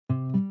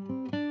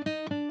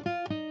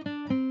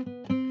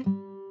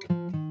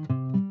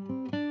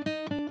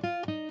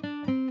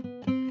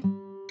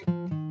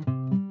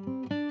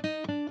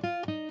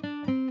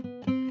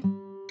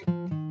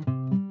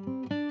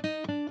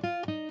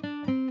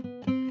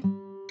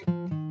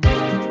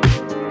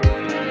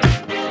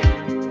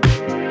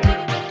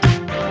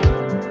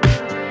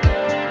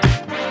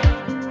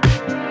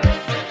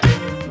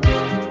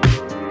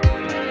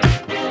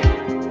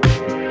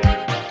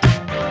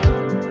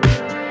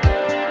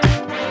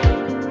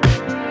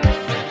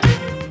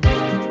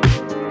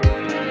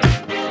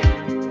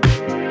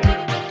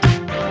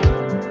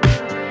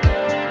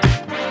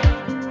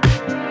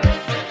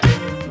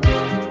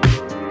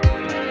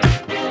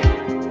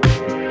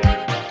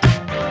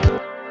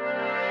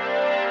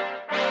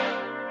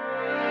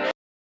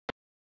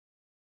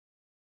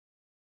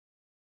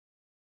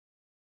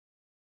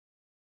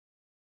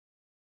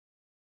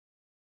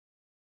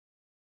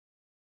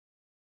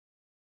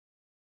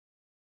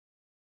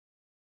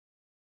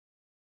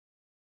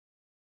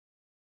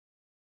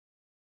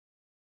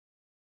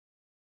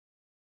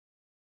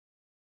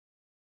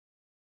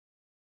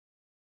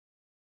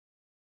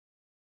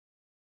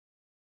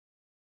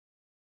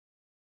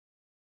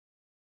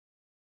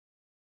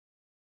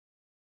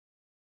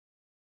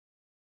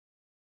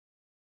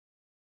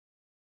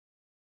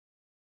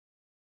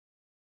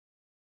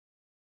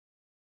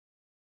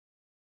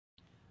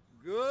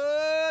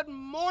Good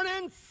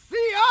morning, CI!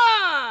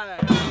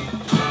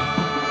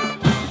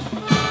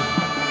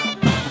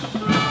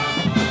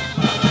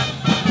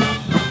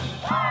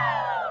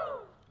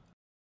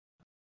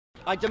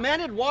 I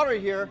demanded water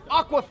here.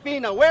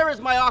 Aquafina, where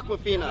is my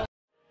Aquafina?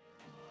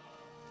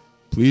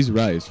 Please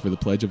rise for the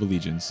Pledge of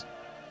Allegiance.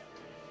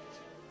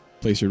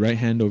 Place your right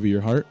hand over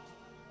your heart.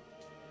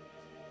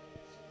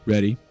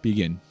 Ready,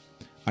 begin.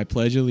 I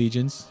pledge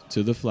allegiance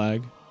to the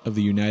flag of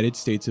the United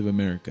States of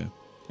America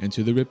and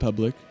to the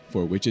republic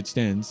for which it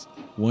stands,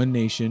 one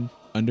nation,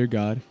 under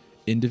God,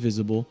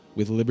 indivisible,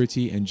 with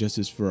liberty and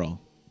justice for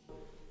all.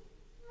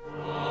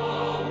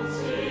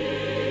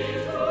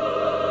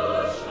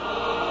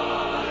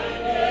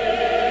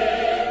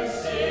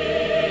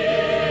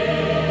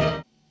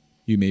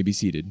 You may be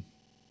seated.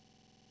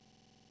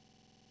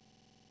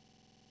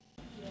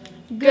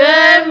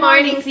 Good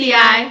morning, CI.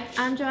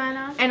 I'm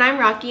Joanna. And I'm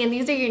Rocky, and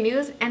these are your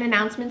news and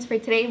announcements for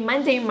today,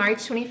 Monday, March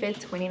 25th,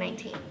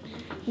 2019.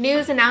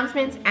 News,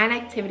 announcements, and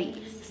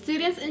activities.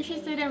 Students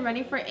interested in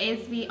running for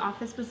ASB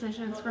office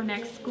positions for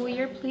next school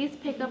year, please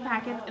pick up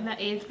packets in the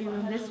ASB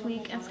room this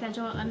week and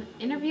schedule an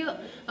interview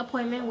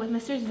appointment with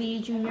Mr.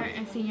 Z. Junior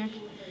and senior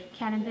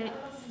candidates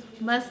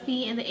must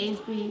be in the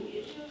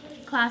ASB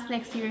class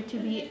next year to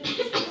be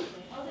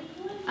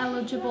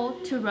eligible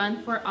to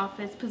run for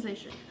office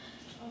position.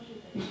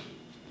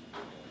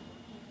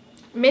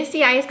 Miss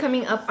CI is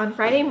coming up on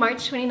Friday,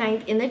 March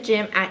 29th in the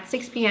gym at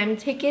 6 p.m.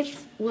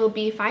 Tickets will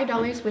be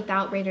 $5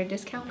 without Raider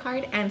discount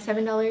card and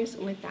 $7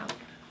 without.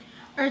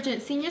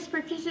 Urgent. Seniors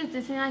purchases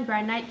Disneyland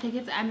Grand Night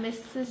tickets at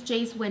Mrs.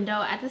 J's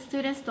window at the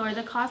student store.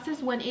 The cost is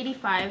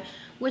 $185,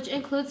 which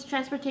includes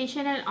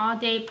transportation and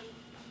all-day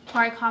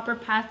park hopper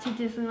pass to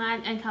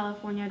Disneyland and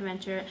California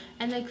Adventure,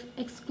 and the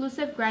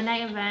exclusive Grand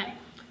Night event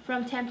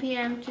from 10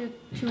 p.m. to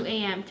 2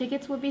 a.m.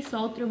 Tickets will be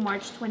sold through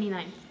March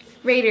 29th.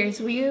 Raiders,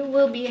 we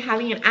will be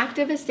having an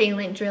active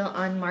assailant drill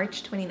on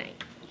March 29th.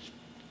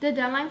 The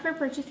deadline for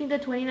purchasing the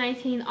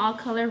 2019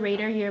 all-color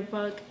Raider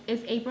yearbook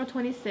is April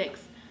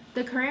 26th.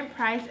 The current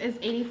price is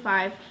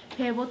 $85,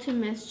 payable to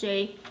Ms.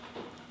 J,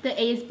 the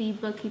ASB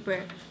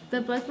bookkeeper.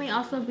 The book may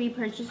also be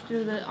purchased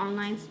through the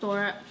online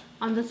store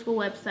on the school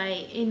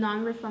website. A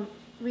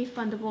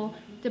non-refundable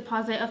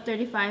deposit of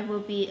 $35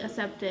 will be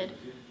accepted.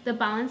 The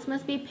balance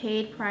must be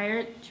paid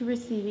prior to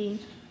receiving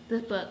the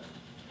book,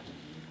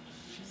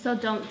 so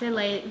don't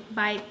delay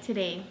by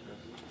today.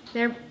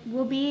 There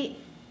will be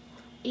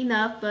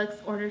enough books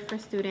ordered for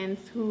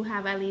students who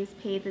have at least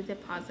paid the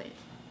deposit.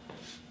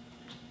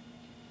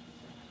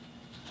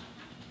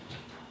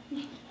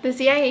 The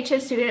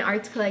CIHS Student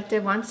Arts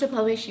Collective wants to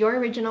publish your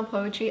original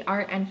poetry,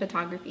 art, and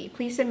photography.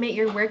 Please submit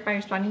your work by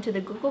responding to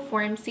the Google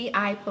Form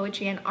CI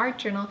Poetry and Art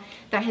Journal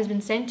that has been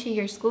sent to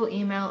your school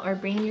email, or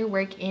bring your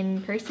work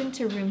in person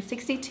to room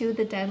 62.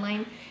 The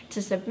deadline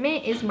to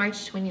submit is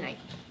March 29th.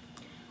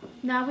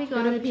 Now we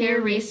go to the peer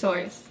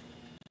resource.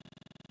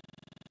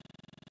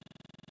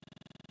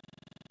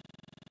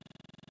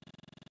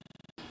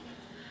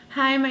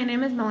 Hi, my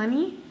name is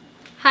Melanie.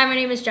 Hi, my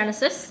name is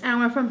Genesis. And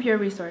we're from Peer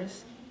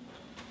Resource.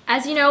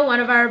 As you know, one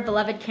of our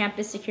beloved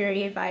campus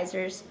security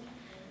advisors,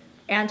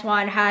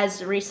 Antoine,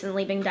 has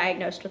recently been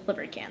diagnosed with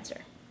liver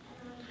cancer.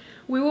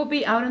 We will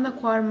be out in the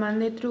quad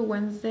Monday through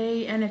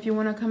Wednesday, and if you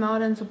want to come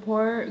out and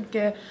support,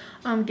 give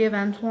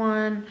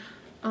Antoine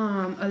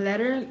a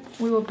letter.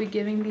 We will be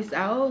giving these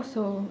out,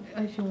 so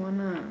if you want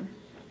to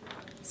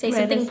say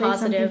something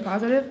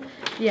positive,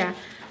 yeah.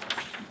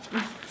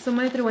 So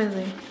Monday through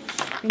Wednesday.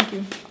 Thank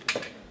you.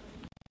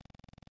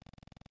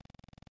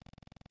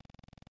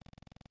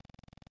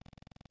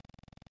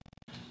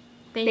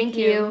 Thank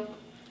you.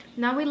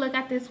 Now we look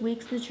at this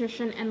week's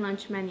nutrition and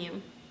lunch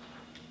menu.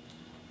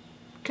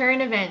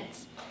 Current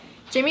events.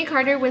 Jimmy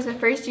Carter was the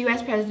first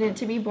U.S. president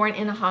to be born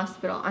in a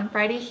hospital. On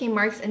Friday, he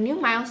marks a new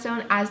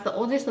milestone as the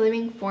oldest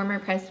living former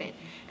president.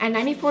 At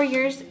 94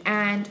 years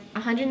and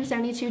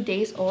 172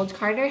 days old,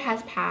 Carter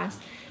has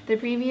passed the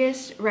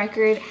previous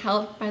record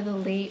held by the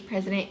late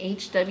President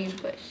H.W.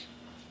 Bush.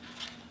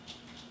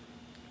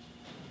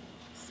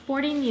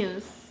 Sporting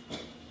news.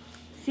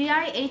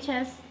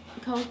 CIHS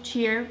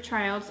co-cheer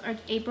trials are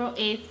April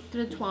 8th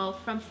through 12th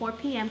from 4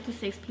 p.m. to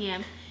 6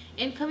 p.m.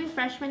 Incoming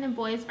freshmen and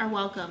boys are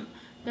welcome.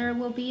 There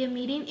will be a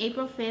meeting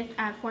April 5th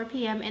at 4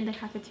 p.m. in the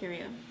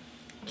cafeteria.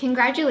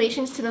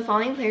 Congratulations to the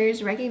following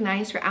players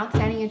recognized for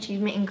outstanding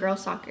achievement in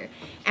girls soccer: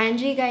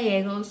 Angie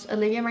Gallegos,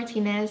 Olivia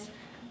Martinez,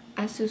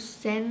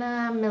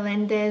 Azucena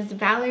Melendez,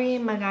 Valerie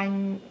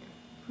Magallanes,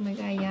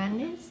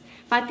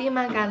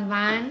 Fatima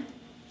Galvan,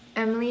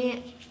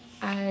 Emily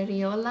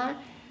Ariola,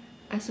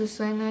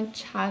 Azucena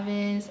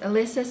Chavez,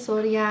 Alyssa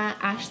Soria,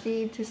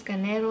 Ashley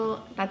Tiscanero,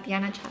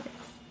 Tatiana Chavez.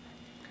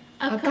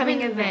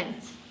 Upcoming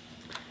events.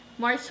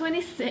 March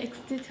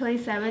 26th to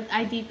 27th,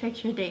 ID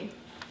Picture Day.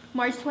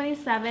 March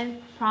 27th,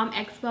 Prom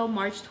Expo.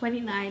 March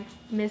 29th,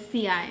 Miss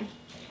CI.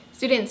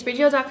 Students,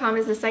 Spridgeo.com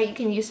is the site you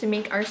can use to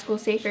make our school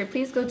safer.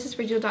 Please go to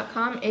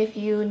Spridgeo.com if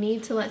you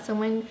need to let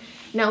someone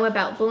know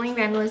about bullying,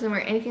 vandalism, or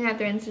anything that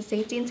threatens the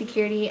safety and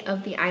security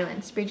of the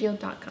island.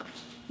 Spridgeo.com.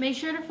 Make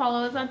sure to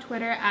follow us on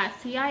Twitter at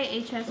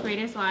CIHS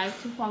Raiders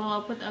Live to follow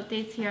up with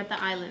updates here at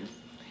the islands.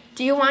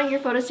 Do you want your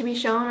photos to be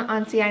shown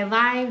on CI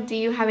Live? Do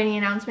you have any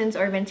announcements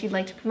or events you'd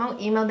like to promote?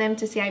 Email them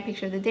to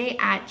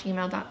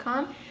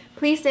cipictureoftheday@gmail.com.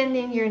 Please send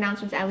in your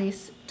announcements at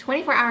least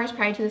 24 hours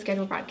prior to the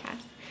scheduled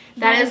broadcast.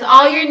 That is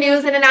all your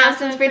news and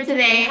announcements for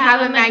today. Have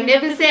a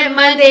magnificent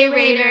Monday,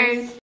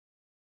 Raiders!